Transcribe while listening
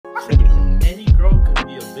Any girl could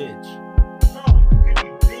be a bitch. No, you can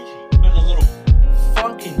be bitchy. With a little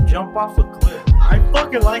fucking jump off a cliff. I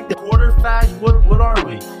fucking like the quarter fast. What are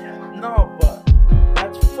we? No, but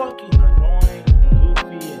that's fucking annoying,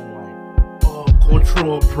 goofy, and like,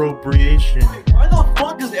 cultural appropriation. Why the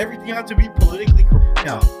fuck does everything have to be politically correct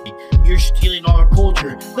now? You're stealing our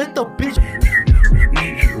culture. Let the bitch.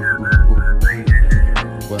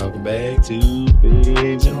 Welcome back to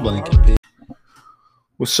Pigs and Blanket Pig.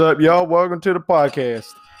 What's up, y'all? Welcome to the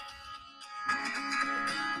podcast.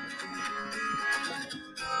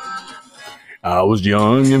 I was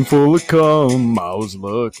young and full of cum. I was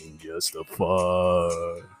looking just to fuck.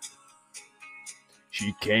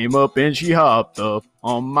 She came up and she hopped up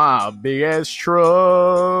on my big ass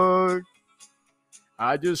truck.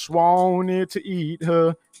 I just wanted to eat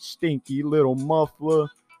her stinky little muffler.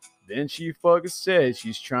 Then she fucking said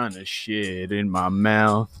she's trying to shit in my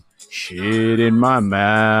mouth. Shit in my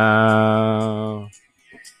mouth.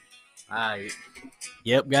 Alright.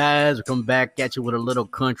 Yep, guys, we're coming back at you with a little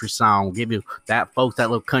country song. Give you that, folks,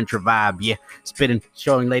 that little country vibe. Yeah, spitting,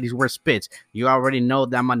 showing ladies where it spits. You already know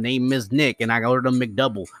that my name is Nick, and I ordered a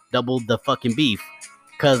McDouble. Double the fucking beef.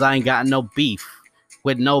 Because I ain't got no beef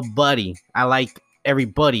with nobody. I like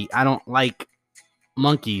everybody. I don't like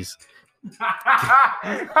monkeys.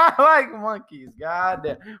 I like monkeys. God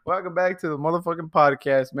damn. Welcome back to the motherfucking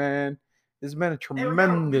podcast, man. It's been a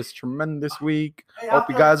tremendous week. Hope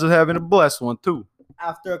you guys are having a blessed one, too.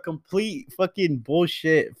 After a complete fucking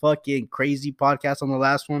bullshit, fucking crazy podcast on the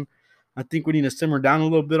last one, I think we need to simmer down a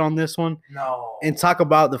little bit on this one. No. And talk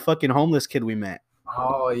about the fucking homeless kid we met.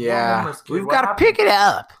 Oh, yeah. We've got to pick it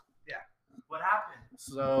up. Yeah. What happened?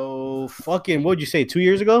 So, fucking, what'd you say, 2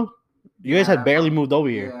 years ago? You guys had barely moved over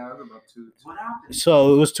here. Yeah, it was about 2. What happened?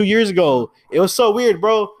 So, it was 2 years ago. It was so weird,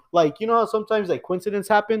 bro. Like, you know how sometimes, like, coincidence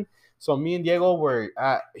happen? So, me and Diego were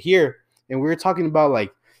here, and we were talking about,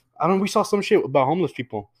 like, we saw some shit about homeless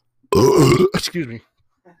people. Excuse me.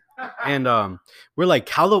 And we're like,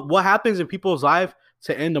 what happens in people's life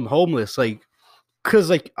to end them homeless? Like,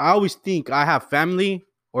 because, like, I always think I have family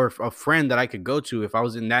or a friend that I could go to if I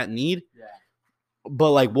was in that need. Yeah.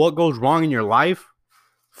 But, like, what goes wrong in your life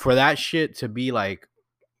for that shit to be like,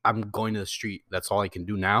 I'm going to the street. That's all I can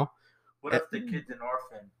do now. What if the kid's an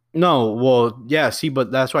orphan? No, well, yeah, see,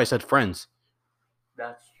 but that's why I said friends.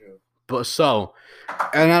 That's true. But so,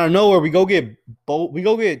 and out of nowhere, we go get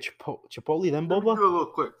Chipotle, then Let me boba. do a little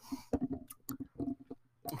quick.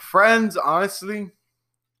 Friends, honestly,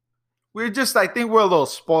 I think we're a little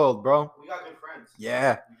spoiled, bro. We got good friends.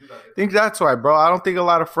 Yeah. I think that's why, bro. I don't think a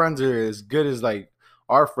lot of friends are as good as, like,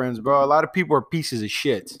 our friends, bro. A lot of people are pieces of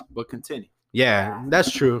shit. But continue. Yeah,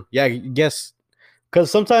 that's true. Yeah, I guess,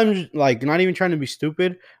 because sometimes, like, not even trying to be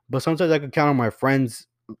stupid, but sometimes I could count on my friends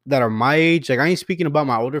that are my age. Like, I ain't speaking about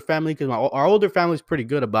my older family, because our older family is pretty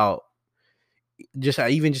good about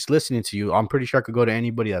just listening to you. I'm pretty sure I could go to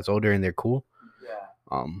anybody that's older and they're cool.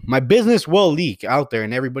 Yeah. My business will leak out there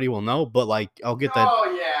and everybody will know, but, like, I'll get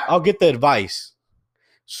the advice.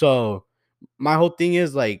 So my whole thing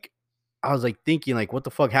is, like, I was, like, thinking, like, what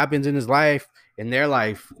the fuck happens in his life, in their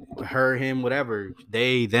life, her, him, whatever,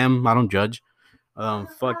 they, them, I don't judge.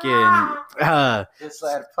 It's that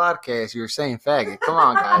podcast. You were saying faggot. Come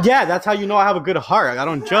on, guys. Yeah, that's how you know I have a good heart. I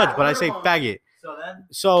don't judge, but I say faggot.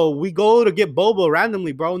 So we go to get boba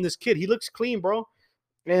randomly, bro, and this kid, he looks clean, bro.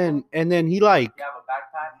 And then he, like, You have a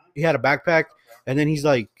backpack? he had a backpack, and then he's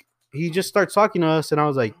like, he just starts talking to us, and I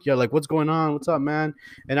was like, yeah, like, what's going on? What's up, man?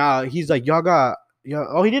 And he's like, he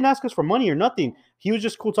didn't ask us for money or nothing. He was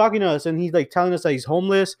just cool talking to us, and he's, like, telling us that he's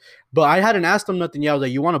homeless, but I hadn't asked him nothing yet. I was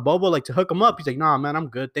like, you want a boba, like, to hook him up? He's like, nah, man, I'm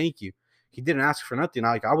good, thank you. He didn't ask for nothing.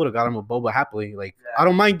 I would have got him a boba happily. Like, Yeah. I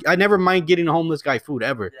don't mind. I never mind getting a homeless guy food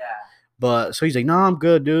ever. Yeah. But so he's like, no, I'm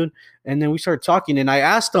good, dude. And then we started talking, and I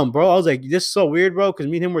asked him, bro, I was like, this is so weird, bro, because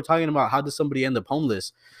me and him were talking about how does somebody end up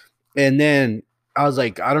homeless. And then I was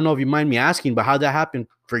like, I don't know if you mind me asking, but how'd that happen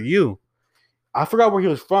for you? I forgot where he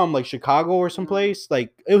was from, like Chicago or someplace.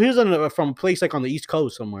 Like, he was from a place like on the East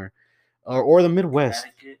Coast somewhere, or the Midwest.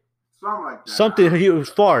 Connecticut. Something like that. Something, he was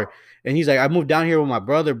far. And he's like, I moved down here with my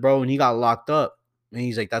brother, bro, and he got locked up. And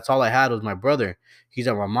he's like, that's all I had was my brother. He's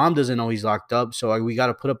like, my mom doesn't know he's locked up, so we got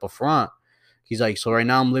to put up a front. He's like, so right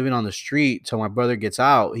now I'm living on the street till my brother gets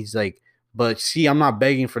out. He's like, but see, I'm not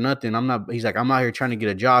begging for nothing. He's like, I'm out here trying to get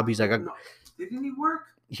a job. He's like, Didn't he work?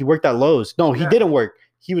 he worked at Lowe's. No, he Yeah. didn't work.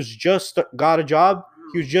 He was just got a job.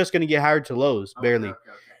 He was just going to get hired to Lowe's, barely.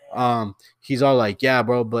 Okay. He's all like, yeah,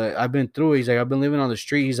 bro, but I've been through it. He's like, I've been living on the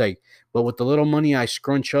street. He's like, but with the little money I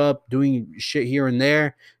scrunch up doing shit here and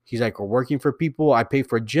there, he's like, we're working for people. I pay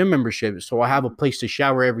for a gym membership, so I have a place to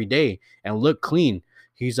shower every day and look clean.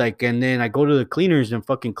 He's like, and then I go to the cleaners and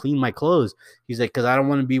fucking clean my clothes. He's like, because I don't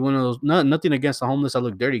want to be one of those. Nothing against the homeless. I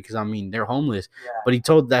look dirty because I mean they're homeless. Yeah. But he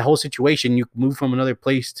told that whole situation. You move from another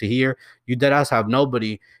place to here. You dead ass have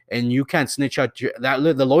nobody, and you can't snitch out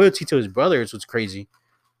the loyalty to his brother is what's crazy.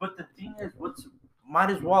 But the thing is,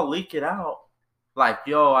 might as well leak it out. Like,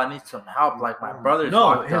 yo, I need some help. Like my brother's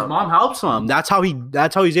locked his up. mom helps him. That's how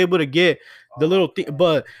he's able to get the little thing.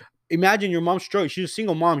 But imagine your mom struggling. She's a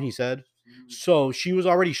single mom, he said. So she was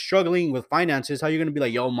already struggling with finances. How you gonna be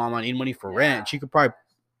like, yo, mom, I need money for rent? She could probably,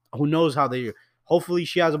 who knows how they. Hopefully,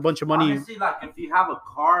 she has a bunch of money. Honestly, like if you have a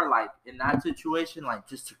car, like in that situation, like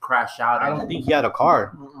just to crash out. I don't think he had a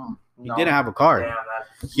car. He didn't have a car.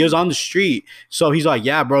 Damn, He was on the street. So he's like,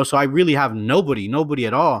 yeah, bro. So I really have nobody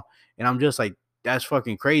at all. And I'm just like, that's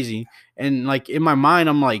fucking crazy. And like in my mind,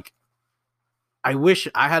 I'm like, I wish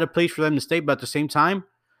I had a place for them to stay, but at the same time,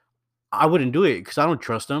 I wouldn't do it because I don't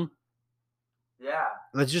trust them. yeah.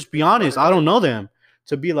 Let's just be honest. I don't know them.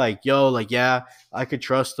 To be like, yo, like, yeah, I could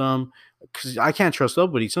trust them because I can't trust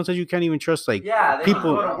nobody. Sometimes you can't even trust like Yeah, then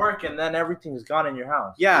people. you go to work and then everything's gone in your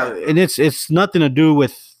house. Yeah, and it's nothing to do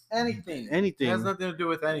with Anything. anything. It has nothing to do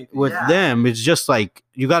with anything. with Yeah. them. It's just like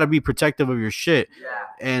you got to be protective of your shit.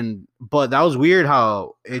 Yeah. But that was weird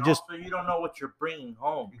how it And just also, you don't know what you're bringing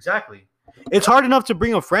home. exactly. It's hard enough to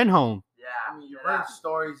bring a friend home. Yeah. I mean, you heard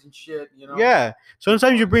stories and shit, you know? Yeah.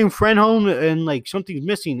 Sometimes you bring a friend home and like something's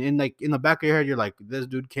missing, and like in the back of your head, you're like, this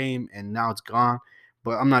dude came and now it's gone.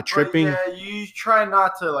 But I'm not But tripping. yeah, you try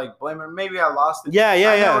not to like blame it. Maybe I lost it. Yeah,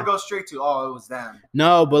 yeah, I yeah. never go straight to, oh, it was them.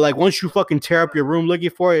 No, but like once you fucking tear up your room looking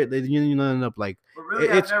for it, then you end up like But really,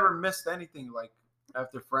 It's- I've never missed anything like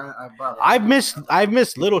after friend. I've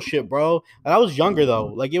missed little shit, bro. And I was younger though.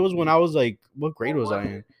 Like it was when I was like, what grade was I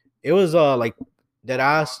in? It was like dead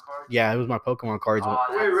ass. Yeah, it was my Pokemon cards. Oh,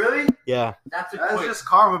 Wait, really? Yeah. That's a That's quick. just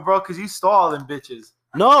karma, bro, because you stole all them bitches.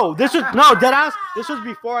 No, dead ass. This was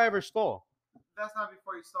before I ever stole. That's not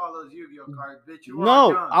before you stole those Yu-Gi-Oh cards, bitch. You were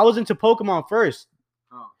No, young. I was into Pokemon first.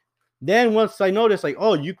 Oh. Then once I noticed, like,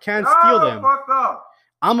 oh, you can't steal No, them. Fuck up.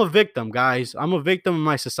 I'm a victim, guys. I'm a victim of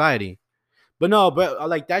my society. But no,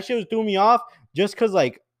 like that shit was threw me off just because,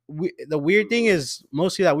 like, the weird thing is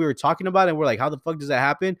mostly that we were talking about it and we're like, how the fuck does that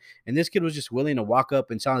happen? And this kid was just willing to walk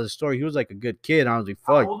up and tell us the story. He was like a good kid. I was like,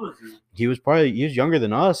 How fuck. old was he? He was younger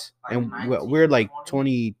than us. Like And 19, we're like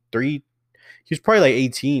 20? 23. He was probably like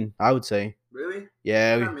 18, I would say. Really?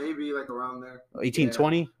 Yeah, Yeah, maybe like around there. 18, Yeah.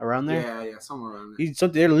 20, around there. Yeah, somewhere around there. He's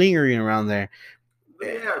something, they're lingering around there. But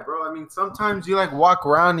yeah, bro. I mean, sometimes you like walk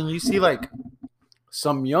around and you see like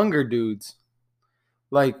some younger dudes,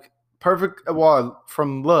 like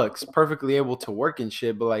from looks, perfectly able to work and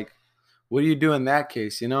shit. But like, what do you do in that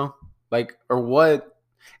case? You know, like or what?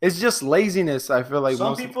 It's just laziness. I feel like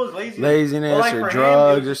most people's laziness or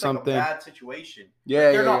drugs or something. Situation.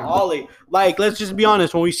 Yeah, They're yeah, not all like. Let's just be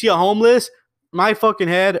honest. When we see a homeless, my fucking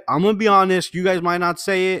head. I'm gonna be honest. You guys might not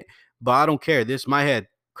say it, but I don't care. This is my head.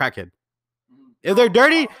 Crackhead. If they're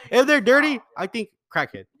dirty, I think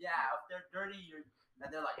crackhead. Yeah, if they're dirty,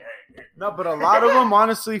 and they're like, hey. No, but a lot of them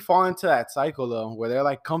honestly fall into that cycle though, where they're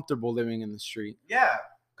like comfortable living in the street. Yeah,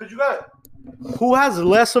 because you got. Who has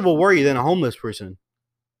less of a worry than a homeless person?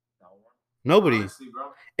 Nobody. Honestly, bro.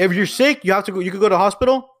 If you're sick, you have to go. You could go to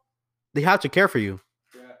hospital. They have to care for you.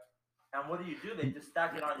 And what do? They just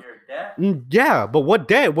stack it on your debt? Yeah, but what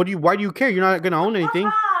debt? Why do you care? You're not gonna own anything.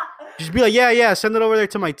 Just be like, yeah, send it over there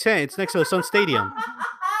to my tent. It's next to the Sun Stadium.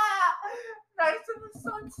 Nice in the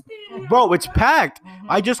Sun Stadium. Bro, it's packed.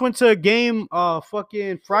 I just went to a game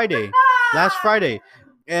fucking last Friday.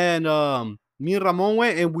 And me and Ramon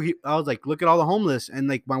went and I was like, look at all the homeless. And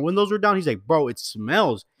like my windows were down. He's like, bro, it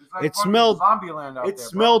smells. It's like It fucking smelled- Zombieland out It there,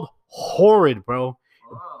 smelled horrid, bro.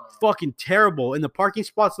 Bro. Fucking terrible. And the parking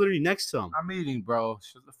spot's literally next to him. I'm eating, bro.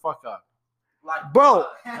 Shut the fuck up. Like, Bro,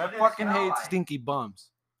 what? I What did it fucking smell hate like? stinky bums.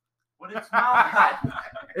 What did it smell like?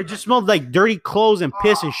 It just smelled like dirty clothes and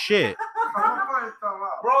piss and shit.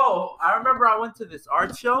 Bro, I remember I went to this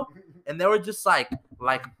art show and they were just like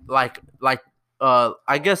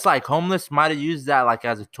I guess like homeless might have used that like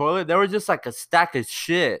as a toilet. They were just like a stack of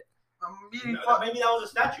shit. I'm eating Maybe that was a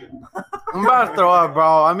statue. I'm about to throw up,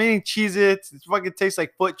 bro. I'm eating Cheez-Its. It fucking tastes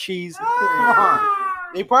like foot cheese. Come on.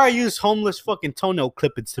 They probably used homeless fucking toenail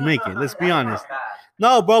clippings to make it. Let's be honest.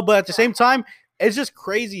 No, bro, but at the same time, it's just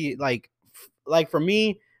crazy. Like for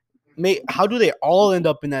me, how do they all end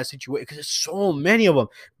up in that situation? Because there's so many of them.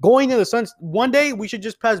 Going to the sun. One day we should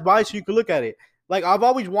just pass by so you can look at it. Like I've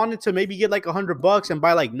always wanted to maybe get like $100 and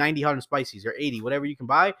buy like 90 hot and spices or 80, whatever you can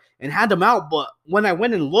buy, and hand them out. But when I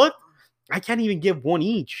went and looked, I can't even give one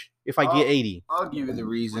each if I get 80. I'll give you the What do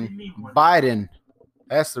reason. you mean, what? Biden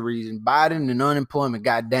That's the reason. Biden and unemployment.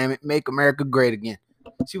 God damn it, make America great again.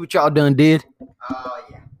 See what y'all done did. Oh,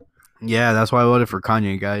 yeah. Yeah, that's why I voted for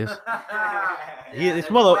Kanye, guys. This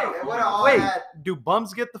mother. Wait, do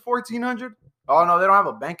bums get the $1,400? Oh no, they don't have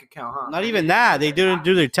a bank account, huh? Not even that. They didn't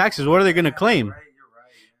do their taxes. What are they gonna claim?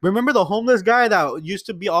 Remember the homeless guy that used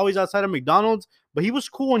to be always outside of McDonald's, but he was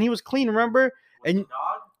cool and he was clean. Remember? And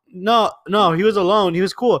no, he was alone. He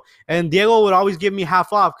was cool. And Diego would always give me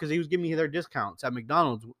half off because he was giving me their discounts at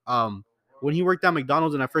McDonald's. When he worked at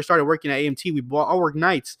McDonald's and I first started working at AMT, I worked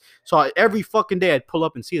nights, so every fucking day I'd pull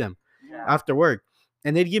up and see them after work,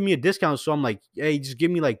 and they'd give me a discount. So I'm like, hey, just give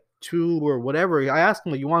me like 2 or whatever. I asked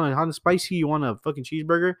them like, you want a hot and spicy? You want a fucking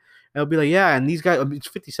cheeseburger? And they'll be like, yeah. And these guys, it's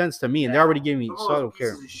 50 cents to me, and they're already giving me, so I don't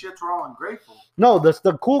care. Shit's were all ungrateful. No, that's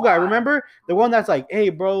the cool guy. Remember the one that's like, hey,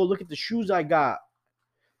 bro, look at the shoes I got.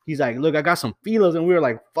 He's like, look, I got some Filas, and we were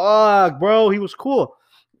like, fuck, bro. He was cool.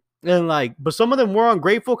 And like, but some of them were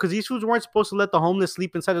ungrateful because these fools weren't supposed to let the homeless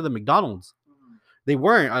sleep inside of the McDonald's. They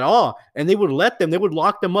weren't at all. And they would let them, they would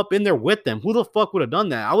lock them up in there with them. Who the fuck would have done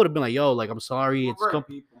that? I would have been like, yo, like, I'm sorry. It's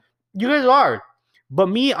People. You guys are. But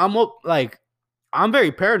me, I'm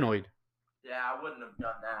very paranoid. Yeah, I wouldn't have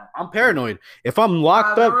done that. I'm paranoid. If I'm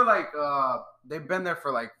locked They up. were like, they've been there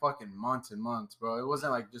for like fucking months and months, bro. It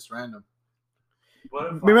wasn't like just random.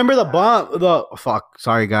 Remember the bum? Fuck.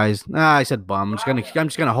 Sorry, guys. I said bum. I'm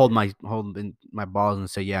just gonna hold in my balls and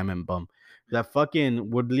say, yeah, I meant bum. That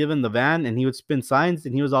fucking would live in the van and he would spin signs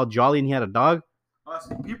and he was all jolly and he had a dog.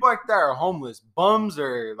 Honestly, people like that are homeless. Bums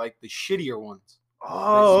are like the shittier ones.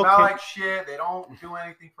 Oh, they smell okay. like shit. They don't do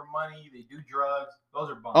anything for money. They do drugs.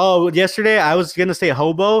 Those are bums. Oh, yesterday I was gonna say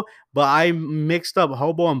hobo, but I mixed up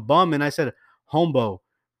hobo and bum and I said hombo,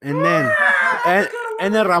 and then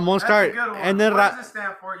and then Ramon started and then what does it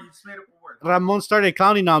stand for? You just made up a word. Ramon started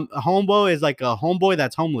clowning on hombo is like a homeboy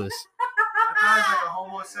that's homeless. I thought it was like a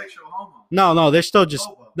homosexual homo. No, they're still just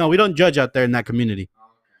Hobo. no. We don't judge out there in that community. Oh,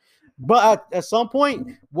 okay. But at some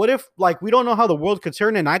point, what if like we don't know how the world could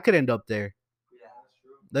turn and I could end up there? Yeah, that's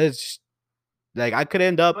true. That's like I could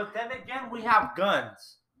end up. But then again, we have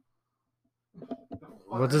guns.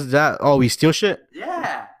 What is that? Oh, we steal shit.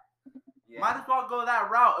 Yeah. Might as well go that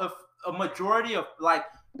route. If a majority of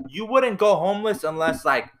you wouldn't go homeless unless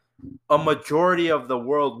like a majority of the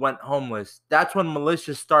world went homeless. That's when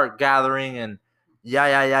militias start gathering and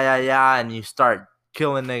and you start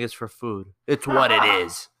killing niggas for food. It's what it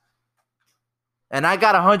is. And I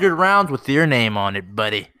got 100 rounds with your name on it,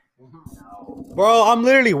 buddy. Bro, I'm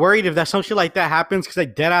literally worried if that some shit like that happens because I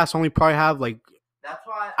dead ass only probably have like That's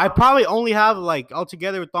why I probably only have like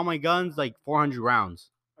altogether with all my guns like 400 rounds.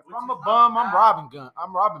 If I'm a bum, I'm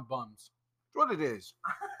robbing bums. That's what it is.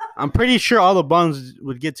 I'm pretty sure all the bums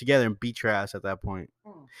would get together and beat your ass at that point.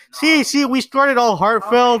 See, we started all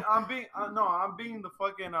heartfelt. I'm being the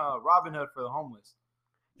fucking Robin Hood for the homeless.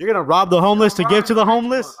 You're gonna rob the homeless to give to the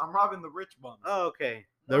homeless? I'm robbing the rich bums. Oh, okay.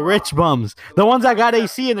 The rich bums, the ones that got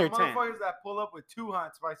AC in their the tent. motherfuckers that pull up with 2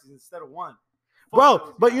 hot spices instead of 1.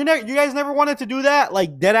 Bro, but you guys never wanted to do that?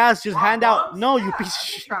 Like dead ass just Rob hand out. bums? No, you Yeah, piece of I'm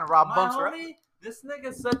shit. just trying to rob My bums, homie, right? this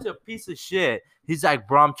nigga's such a piece of shit. He's like,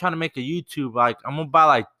 bro, I'm trying to make a YouTube. Like, I'm gonna buy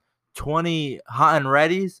like 20 hot and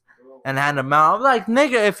readies and hand them out. I'm like,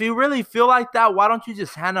 nigga, if you really feel like that, why don't you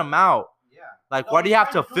just hand them out? Yeah. Like, why do you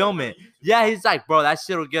have to film it? Yeah, he's like, bro, that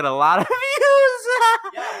shit will get a lot of views.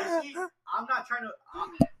 Yeah, see, I'm not trying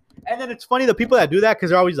to. And then it's funny the people that do that because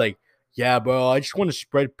they're always like, "Yeah, bro, I just want to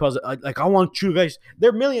spread positive. Like, I want you guys.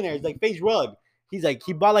 They're millionaires. Like FaZe Rug. He's like,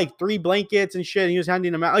 he bought like 3 blankets and shit. And he was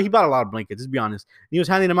handing them out. He bought a lot of blankets. Let's be honest. He was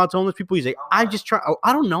handing them out to homeless people. He's like, I'm just trying.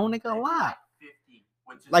 I don't know, nigga, a lot. 50,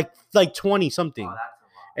 which is Like 20 something. oh, that's a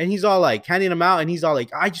lot. And he's all like handing them out, and he's all like,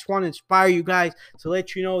 I just want to inspire you guys to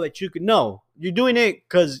let you know that you can. No, you're doing it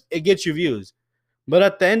because it gets you views. But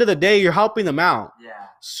at the end of the day, you're helping them out. Yeah,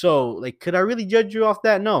 So, like, could I really judge you off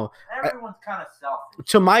that? No. everyone's kind of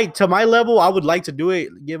selfish. To my level, I would like to do it.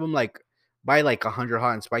 Give them like buy like 100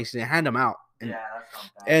 hot and spicy and hand them out. And, Yeah, that's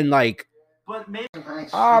not bad. and like, But maybe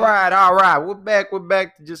All right. We're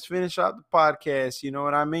back to just finish out the podcast. You know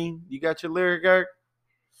what I mean? You got your lyric, Eric?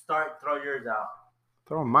 throw yours out.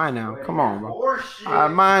 Throw mine out. Come on, bro.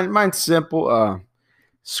 Mine's simple.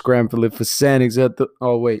 Scrambling for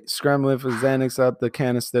Xanax scrambling for Xanax out the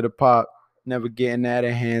canister to pop. Never getting out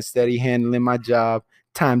of hand. Steady handling my job.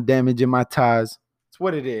 Time damaging my ties. It's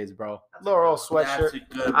what it is, bro. Laurel sweatshirt. That's a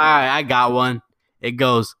good all right, I got one. It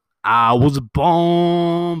goes, I was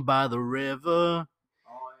born by the river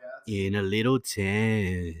in a little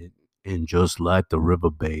tent. And just like the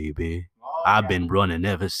river, baby, I've been running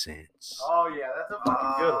ever since. Oh yeah, that's a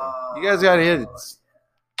fucking good one. You guys gotta hear this.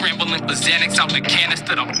 Scrambling for Xanax out the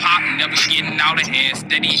canister to pop, never getting out of hand.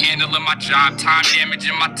 Steady handling my job, time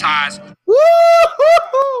damaging my ties. Woo!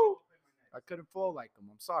 I couldn't flow like him.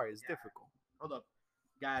 I'm sorry. It's difficult. Hold up.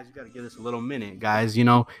 Guys, you got to give this a little minute. Guys, you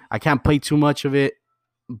know, I can't play too much of it,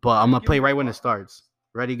 but I'm going to play right when it starts.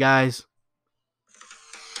 Ready, guys?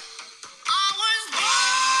 I was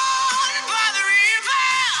born by the river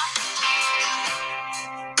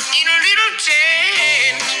in a little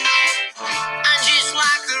tent, and just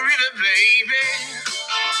like the river, baby,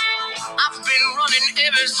 I've been running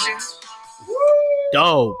ever since.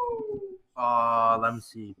 Dope. Let me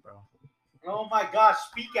see, bro. Oh my gosh,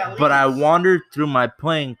 speak at least. But I wandered through my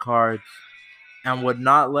playing cards and would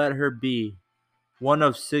not let her be one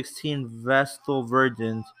of 16 Vestal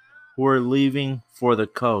virgins who were leaving for the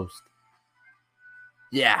coast.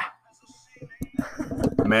 Yeah.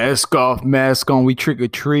 Mask off, mask on. We trick or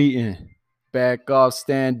treating. Back off,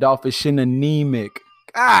 standoffish and anemic.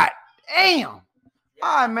 God damn. All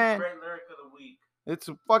right, man. Great lyric of the week. It's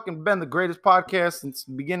fucking been the greatest podcast since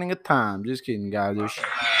the beginning of time. Just kidding, guys.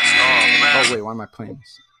 Oh, wait. Why am I playing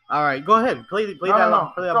this? All right, go ahead. Play that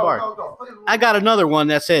bar. Go. I got another one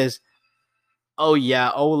that says, "Oh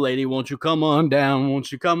yeah, old lady, won't you come on down?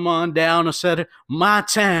 Won't you come on down to set my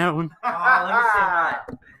town?" Let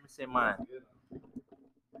me say mine.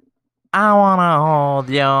 I wanna hold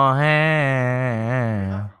your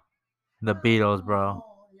hand. The Beatles, bro.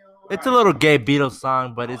 It's a little gay Beatles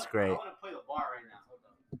song, but it's great.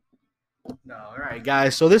 No, all right,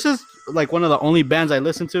 guys. So this is like one of the only bands I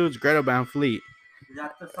listen to. It's Greta Van Fleet.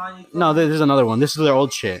 No, there's another one. This is their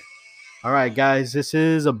old shit. All right, guys. This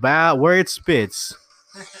is about where it spits.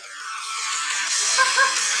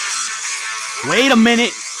 Wait a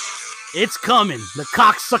minute. It's coming. The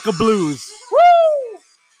Cocksucker Blues. Woo!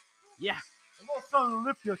 Yeah. I'm gonna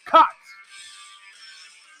lift your cocks.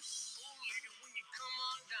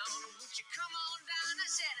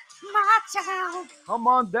 Come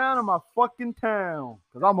on down to my fucking town.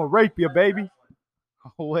 Because I'm going to rape you, baby.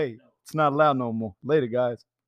 Oh, wait. It's not allowed no more. Later, guys.